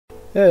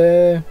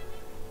Hey,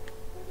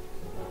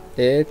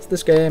 it's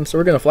this game, so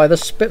we're gonna fly the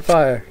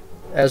Spitfire,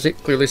 as it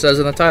clearly says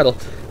in the title.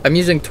 I'm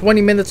using 20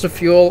 minutes of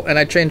fuel, and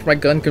I changed my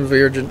gun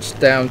convergence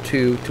down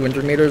to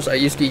 200 meters. I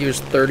used to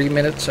use 30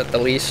 minutes at the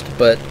least,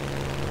 but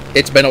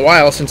it's been a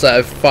while since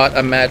I've fought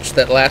a match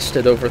that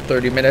lasted over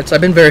 30 minutes.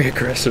 I've been very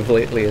aggressive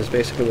lately, is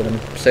basically what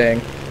I'm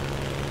saying.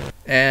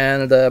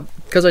 And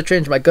because I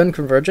changed my gun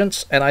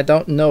convergence, and I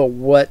don't know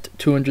what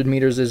 200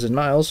 meters is in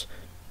miles,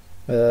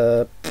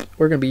 we're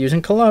gonna be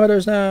using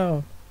kilometers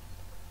now.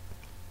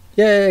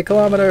 Yay,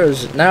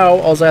 kilometers! Now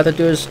all I have to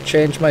do is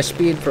change my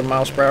speed from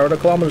miles per hour to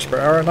kilometers per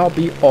hour, and I'll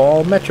be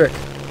all metric.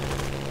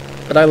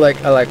 But I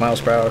like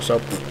miles per hour,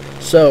 so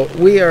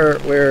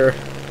we're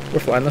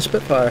flying the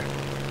Spitfire,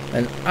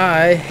 and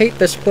I hate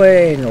this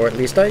plane, or at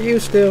least I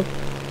used to.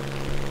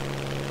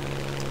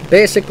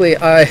 Basically,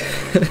 I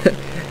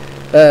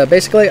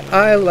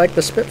like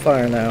the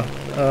Spitfire now.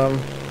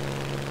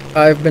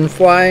 I've been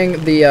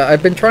flying the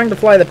I've been trying to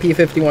fly the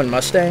P-51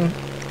 Mustang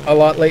a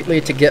lot lately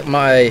to get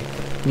my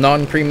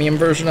non-premium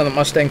version of the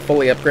Mustang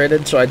fully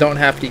upgraded, so I don't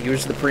have to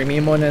use the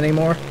premium one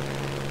anymore.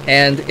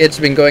 And it's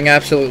been going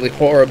absolutely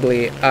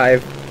horribly.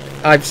 I've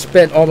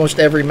spent almost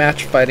every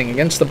match fighting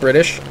against the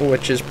British,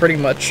 which is pretty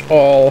much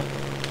all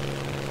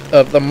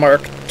of the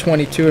Mark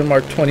 22 and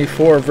Mark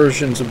 24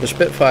 versions of the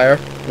Spitfire,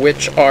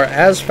 which are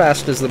as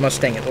fast as the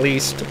Mustang at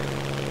least.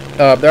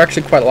 They're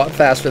actually quite a lot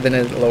faster than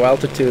at low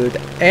altitude,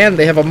 and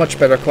they have a much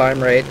better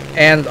climb rate,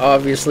 and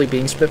obviously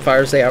being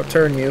Spitfires they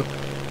outturn you,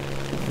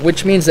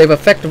 which means they've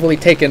effectively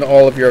taken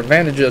all of your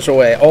advantages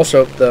away.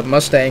 Also, the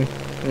Mustang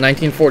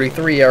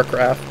 1943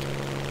 aircraft,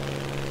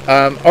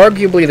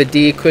 arguably the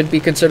D could be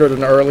considered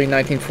an early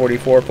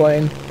 1944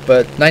 plane,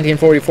 but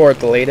 1944 at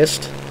the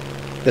latest.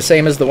 The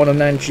same as the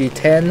 109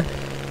 G10.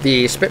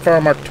 The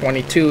Spitfire Mark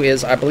 22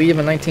 is, I believe,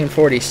 in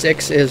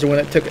 1946 is when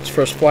it took its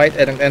first flight,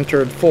 and it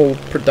entered full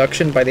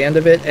production by the end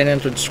of it, and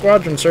entered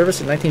squadron service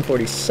in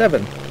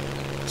 1947.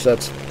 So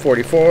that's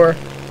 44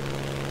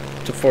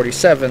 to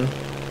 47.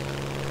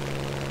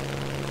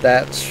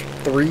 That's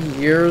 3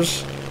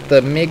 years.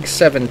 The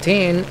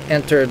MiG-17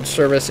 entered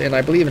service in,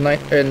 I believe,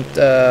 in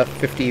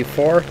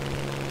 54.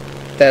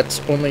 That's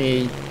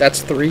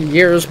 3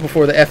 years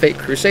before the F-8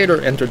 Crusader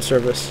entered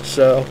service.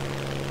 So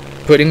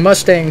putting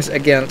Mustangs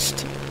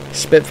against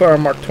Spitfire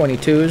Mark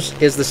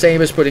 22s is the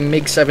same as putting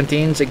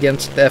MiG-17s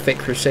against the F-8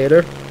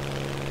 Crusader,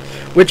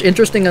 which,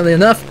 interestingly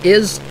enough,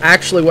 is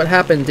actually what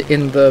happened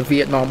in the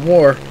Vietnam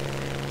War.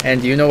 And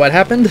do you know what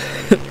happened?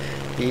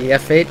 The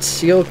F-8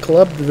 SEAL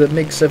clubbed the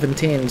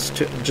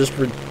MiG-17s just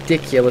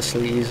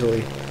ridiculously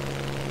easily.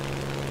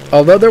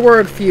 Although there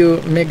were a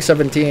few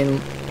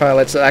MiG-17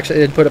 pilots that actually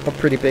did put up a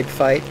pretty big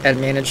fight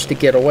and managed to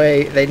get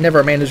away, they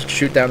never managed to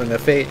shoot down an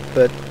F-8,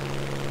 but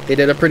they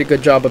did a pretty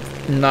good job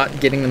of not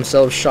getting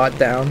themselves shot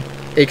down.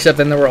 Except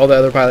then there were all the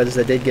other pilots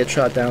that did get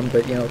shot down,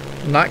 but, you know,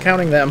 not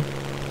counting them.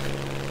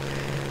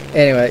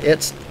 Anyway,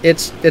 it's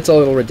a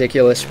little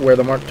ridiculous where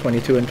the Mark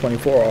 22 and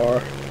 24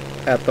 are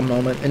at the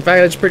moment. In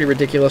fact, it's pretty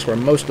ridiculous where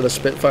most of the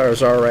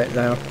Spitfires are right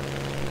now.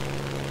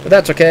 But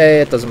that's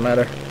okay, it doesn't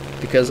matter,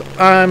 because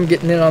I'm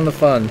getting in on the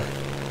fun.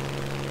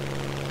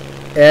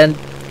 And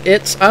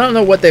I don't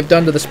know what they've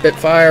done to the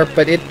Spitfire,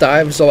 but it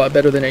dives a lot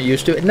better than it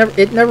used to.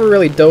 It never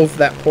really dove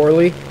that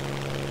poorly,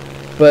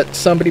 but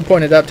somebody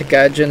pointed out to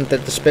Gaijin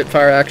that the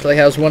Spitfire actually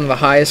has one of the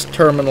highest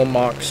terminal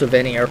Machs of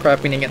any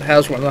aircraft, meaning it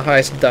has one of the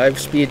highest dive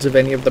speeds of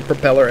any of the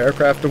propeller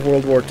aircraft of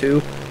World War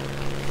II.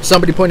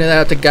 Somebody pointed that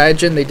out to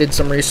Gaijin, they did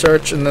some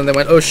research, and then they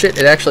went, oh shit,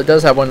 it actually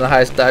does have one of the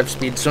highest dive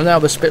speeds, so now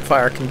the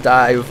Spitfire can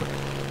dive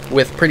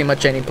with pretty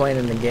much any plane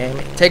in the game.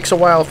 It takes a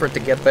while for it to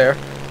get there.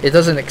 It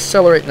doesn't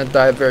accelerate in a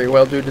dive very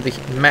well due to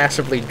the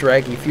massively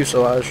draggy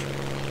fuselage,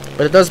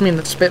 but it does mean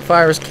that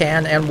Spitfires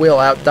can and will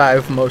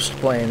outdive most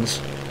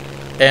planes.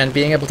 And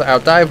being able to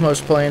outdive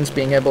most planes,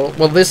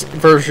 well, this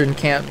version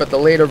can't, but the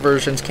later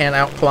versions can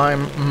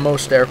outclimb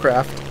most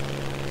aircraft.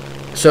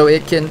 So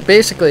it can,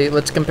 basically,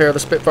 let's compare the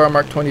Spitfire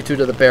Mark 22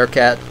 to the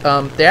Bearcat.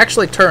 They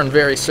actually turn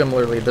very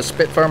similarly. The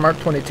Spitfire Mark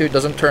 22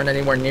 doesn't turn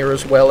anywhere near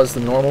as well as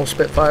the normal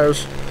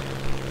Spitfires,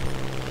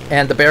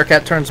 and the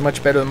Bearcat turns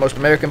much better than most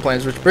American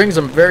planes, which brings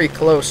them very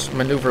close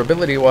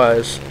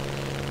maneuverability-wise.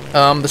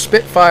 The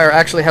Spitfire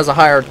actually has a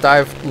higher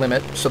dive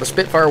limit, so the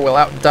Spitfire will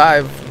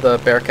outdive the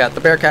Bearcat.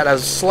 The Bearcat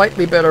has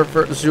slightly better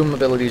zoom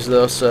abilities,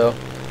 though, so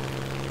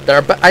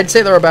I'd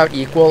say they're about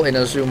equal in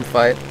a zoom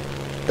fight.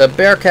 The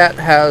Bearcat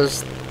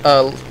has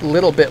a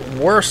little bit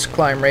worse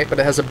climb rate, but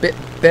it has a bit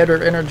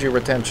better energy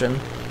retention.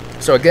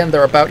 So again,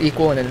 they're about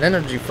equal in an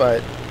energy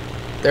fight.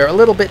 They're a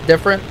little bit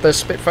different. The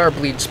Spitfire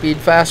bleeds speed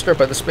faster,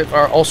 but the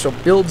Spitfire also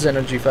builds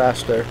energy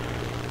faster,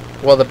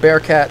 while the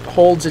Bearcat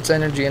holds its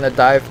energy in a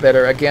dive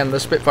better. Again, the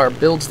Spitfire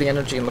builds the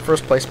energy in the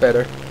first place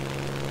better.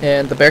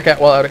 And the Bearcat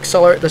will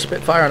out-accelerate the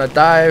Spitfire on a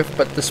dive,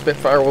 but the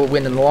Spitfire will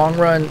win in the long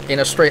run. In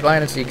a straight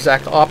line, it's the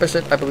exact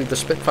opposite. I believe the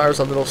Spitfire's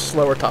a little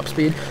slower top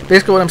speed.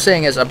 Basically what I'm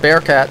saying is a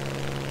Bearcat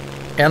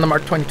and the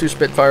Mark 22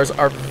 Spitfires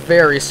are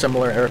very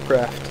similar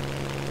aircraft.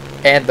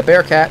 And the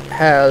Bearcat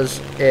has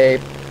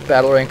a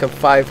battle rank of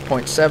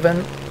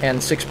 5.7 and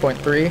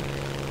 6.3,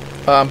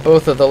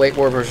 both of the late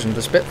war versions of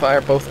the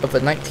Spitfire, both of the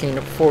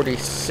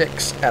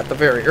 1946 at the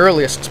very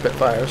earliest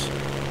Spitfires,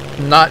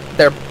 not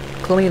their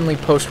cleanly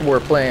post-war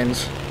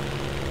planes,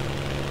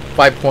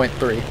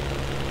 5.3.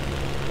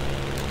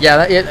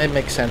 Yeah, it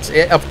makes sense.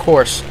 Of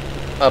course,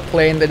 a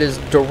plane that is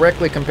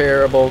directly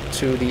comparable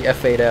to the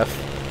F-8F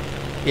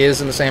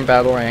is in the same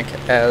battle rank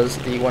as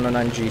the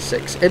 109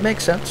 G6. It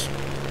makes sense.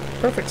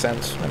 Perfect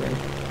sense. I mean,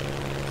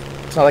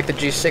 it's not like the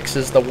G6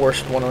 is the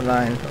worst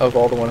 109 of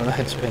all the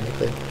 109s or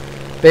anything.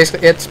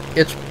 Basically, it's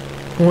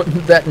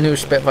that new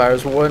Spitfire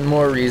is one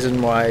more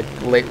reason why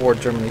late war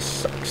Germany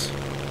sucks.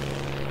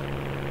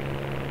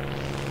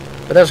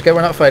 But that's okay,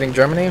 we're not fighting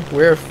Germany,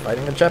 we're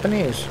fighting the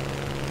Japanese.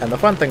 And the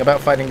fun thing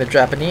about fighting the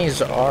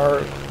Japanese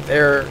are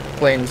their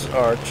planes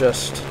are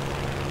just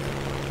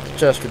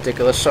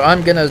ridiculous. So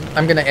I'm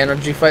gonna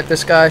energy fight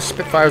this guy.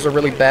 Spitfires are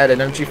really bad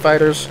energy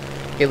fighters,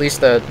 at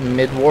least the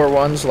mid-war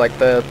ones, like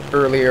the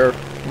earlier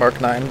Mark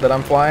 9 that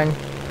I'm flying.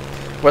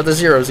 But the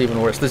Zero is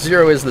even worse. The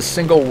Zero is the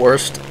single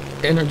worst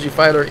energy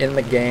fighter in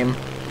the game.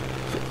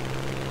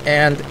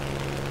 And,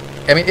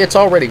 I mean, it's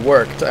already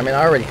worked. I mean,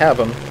 I already have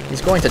him.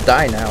 He's going to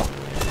die now.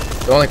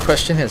 The only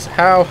question is,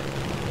 how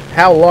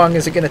long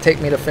is it going to take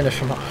me to finish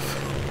him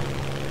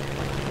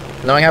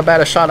off? Knowing how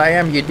bad a shot I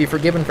am, you'd be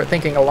forgiven for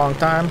thinking a long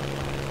time.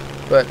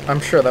 But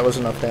I'm sure that was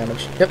enough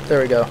damage. Yep,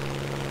 there we go.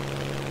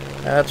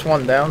 That's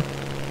one down.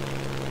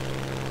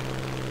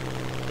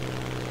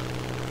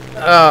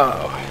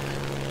 Oh.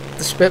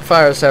 The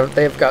Spitfires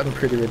they've gotten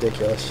pretty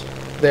ridiculous.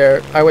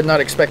 I would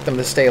not expect them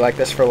to stay like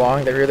this for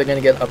long. They're either going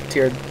to get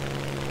up-tiered.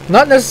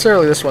 Not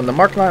necessarily this one. The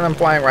Mark 9 I'm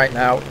flying right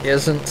now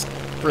isn't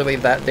really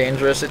that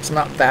dangerous. It's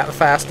not that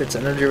fast. Its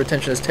energy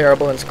retention is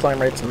terrible, and its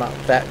climb rate's not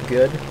that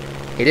good.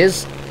 It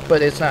is,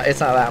 but it's not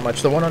that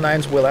much. The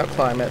 109s will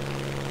outclimb it.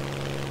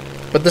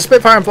 But the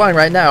Spitfire I'm flying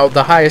right now,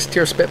 the highest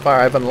tier Spitfire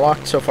I've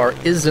unlocked so far,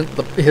 isn't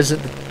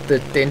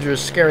the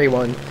dangerous, scary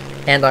one,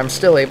 and I'm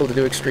still able to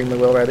do extremely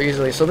well rather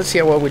easily. So let's see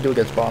how well we do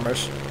against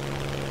bombers.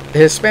 The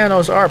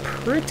Hispanos are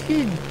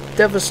pretty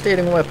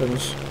devastating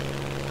weapons.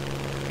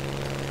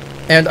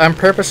 And I'm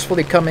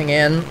purposefully coming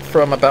in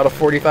from about a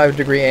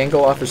 45-degree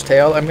angle off his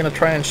tail. I'm going to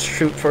try and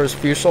shoot for his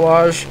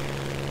fuselage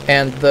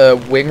and the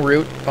wing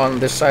root on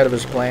this side of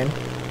his plane.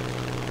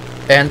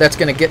 And that's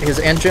going to get his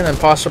engine and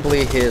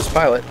possibly his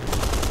pilot.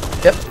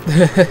 Yep.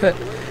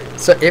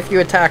 So if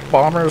you attack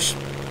bombers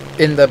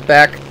in the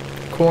back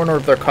corner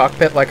of their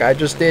cockpit like I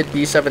just did,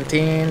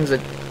 B-17s,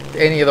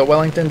 any of the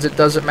Wellingtons, it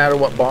doesn't matter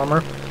what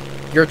bomber,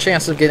 your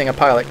chance of getting a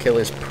pilot kill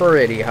is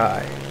pretty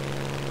high.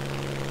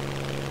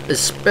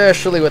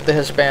 Especially with the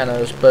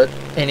Hispanos, but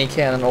any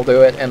cannon will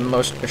do it, and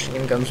most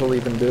machine guns will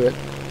even do it.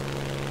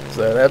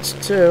 So that's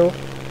two.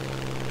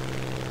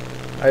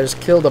 I just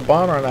killed a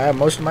bomber and I have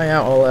most of my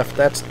ammo left.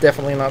 That's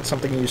definitely not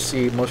something you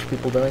see most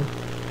people doing.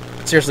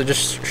 Seriously,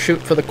 just shoot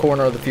for the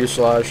corner of the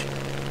fuselage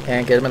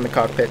and get him in the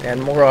cockpit,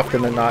 and more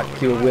often than not,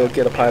 you will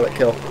get a pilot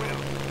kill.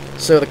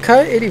 So the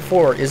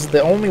Ki-84 is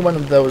the only one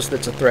of those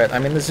that's a threat. I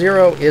mean, the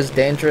Zero is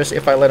dangerous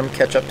if I let him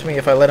catch up to me.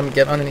 If I let him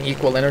get on an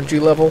equal energy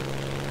level,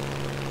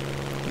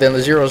 then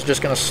the Zero is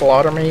just going to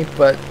slaughter me,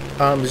 but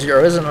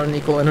Zero isn't on an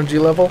equal energy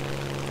level.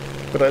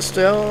 But I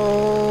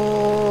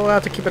still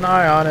have to keep an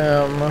eye on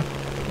him.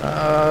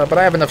 But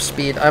I have enough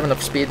speed. I have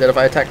enough speed that if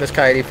I attack this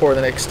Ki-84,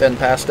 then I extend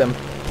past him.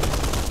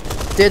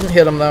 Didn't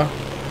hit him, though.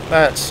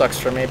 That sucks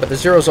for me, but the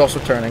Zero's also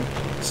turning.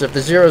 So if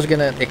the Zero's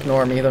gonna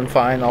ignore me, then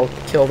fine, I'll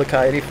kill the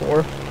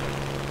Ki-84.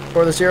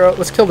 Or the Zero.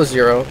 Let's kill the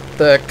Zero.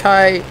 The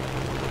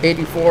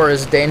Ki-84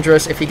 is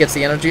dangerous if he gets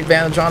the energy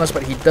advantage on us,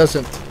 but he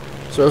doesn't.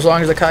 So as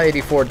long as the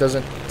Ki-84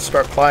 doesn't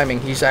start climbing,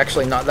 he's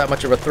actually not that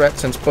much of a threat,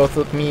 since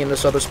both me and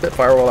this other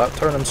Spitfire will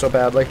outturn him so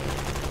badly.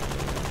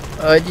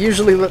 I'd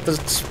usually let the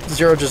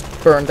Zero just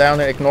burn down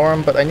and ignore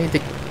him, but I need to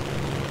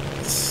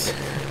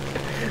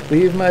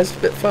leave my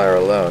Spitfire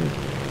alone.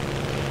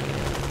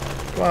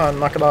 Come on,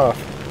 knock it off.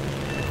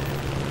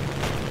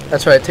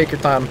 That's right, take your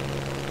time.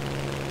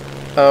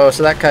 Oh,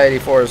 so that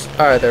Ki-84 is...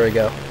 Alright, there we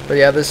go. But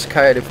yeah, this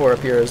Ki-84 up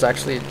here is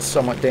actually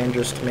somewhat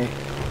dangerous to me.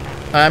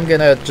 I'm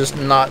gonna just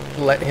not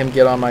let him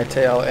get on my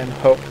tail and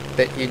hope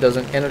that he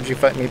doesn't energy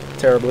fight me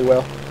terribly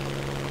well.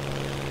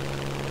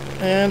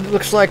 And it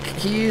looks like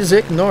he's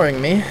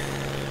ignoring me,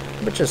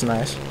 which is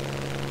nice.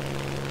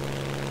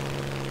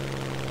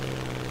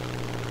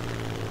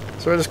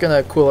 So we're just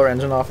gonna cool our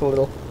engine off a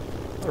little.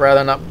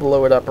 Rather not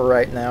blow it up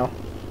right now.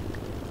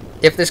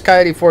 If this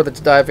Ki-84 that's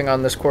diving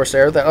on this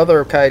Corsair, that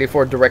other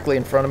Ki-84 directly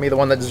in front of me, the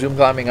one that's zoom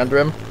climbing under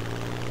him,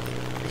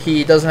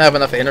 he doesn't have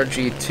enough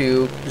energy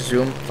to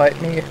zoom fight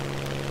me,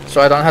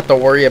 so I don't have to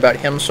worry about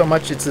him so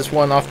much. It's this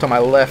one off to my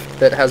left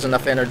that has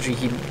enough energy.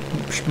 He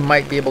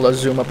might be able to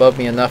zoom above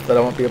me enough that I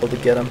won't be able to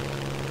get him.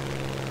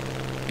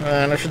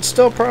 And I should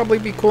still probably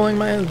be cooling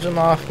my engine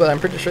off, but I'm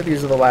pretty sure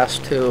these are the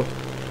last two.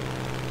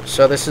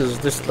 So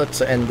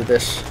let's end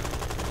this.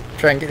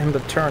 Try and get him to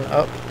turn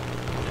up.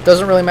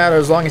 Doesn't really matter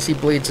as long as he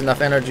bleeds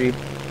enough energy.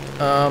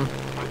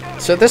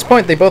 So at this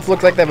point they both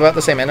look like they have about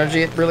the same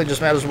energy. It really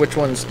just matters which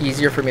one's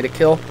easier for me to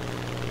kill.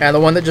 And the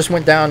one that just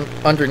went down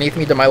underneath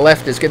me to my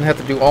left is going to have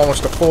to do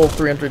almost a full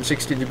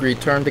 360-degree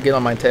turn to get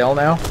on my tail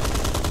now.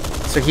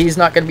 So he's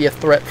not going to be a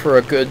threat for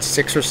a good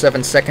 6 or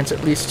 7 seconds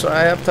at least, so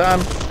I have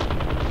time.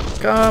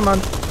 Come on.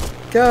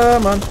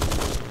 Come on.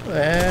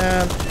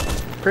 And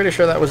pretty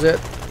sure that was it.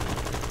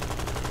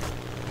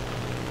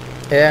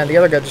 And the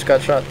other guy just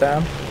got shot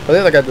down. Well,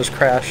 the other guy just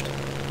crashed.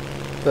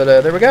 But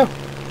there we go.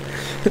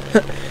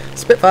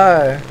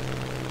 Spitfire.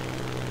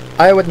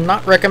 I would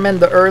not recommend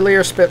the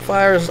earlier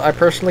Spitfires. I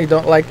personally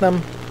don't like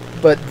them.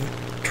 But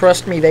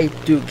trust me, they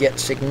do get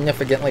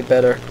significantly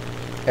better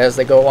as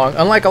they go along.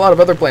 Unlike a lot of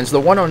other planes,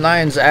 the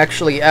 109s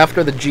actually,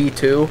 after the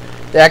G2,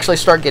 they actually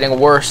start getting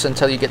worse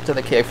until you get to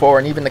the K4.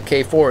 And even the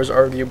K4 is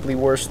arguably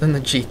worse than the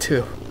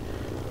G2.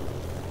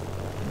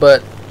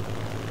 But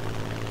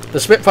the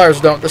Spitfires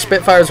don't. The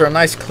Spitfires are a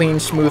nice, clean,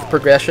 smooth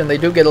progression. They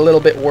do get a little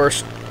bit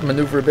worse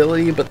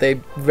maneuverability, but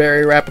they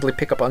very rapidly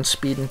pick up on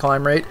speed and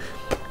climb rate.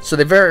 So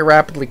they very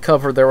rapidly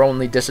cover their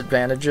only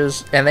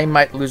disadvantages, and they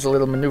might lose a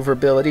little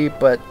maneuverability,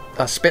 but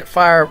a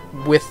Spitfire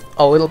with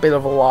a little bit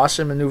of a loss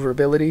in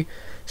maneuverability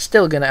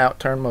still going to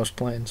outturn most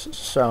planes.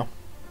 So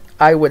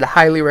I would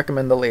highly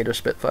recommend the later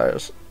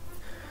Spitfires.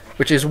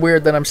 Which is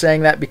weird that I'm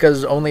saying that,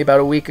 because only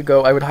about a week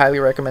ago I would highly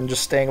recommend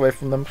just staying away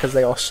from them because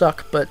they all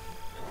suck, but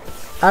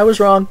I was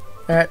wrong.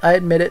 Alright, I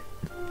admit it.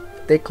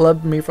 They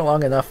clubbed me for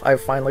long enough. I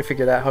finally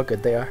figured out how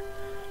good they are.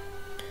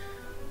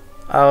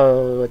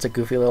 Oh, it's a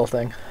goofy little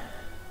thing.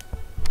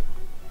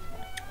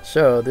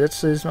 So,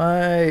 this is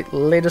my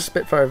latest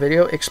Spitfire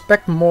video.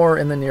 Expect more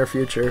in the near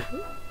future.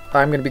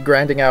 I'm going to be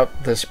grinding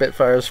out the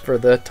Spitfires for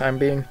the time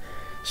being.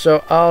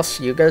 So, I'll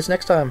see you guys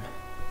next time.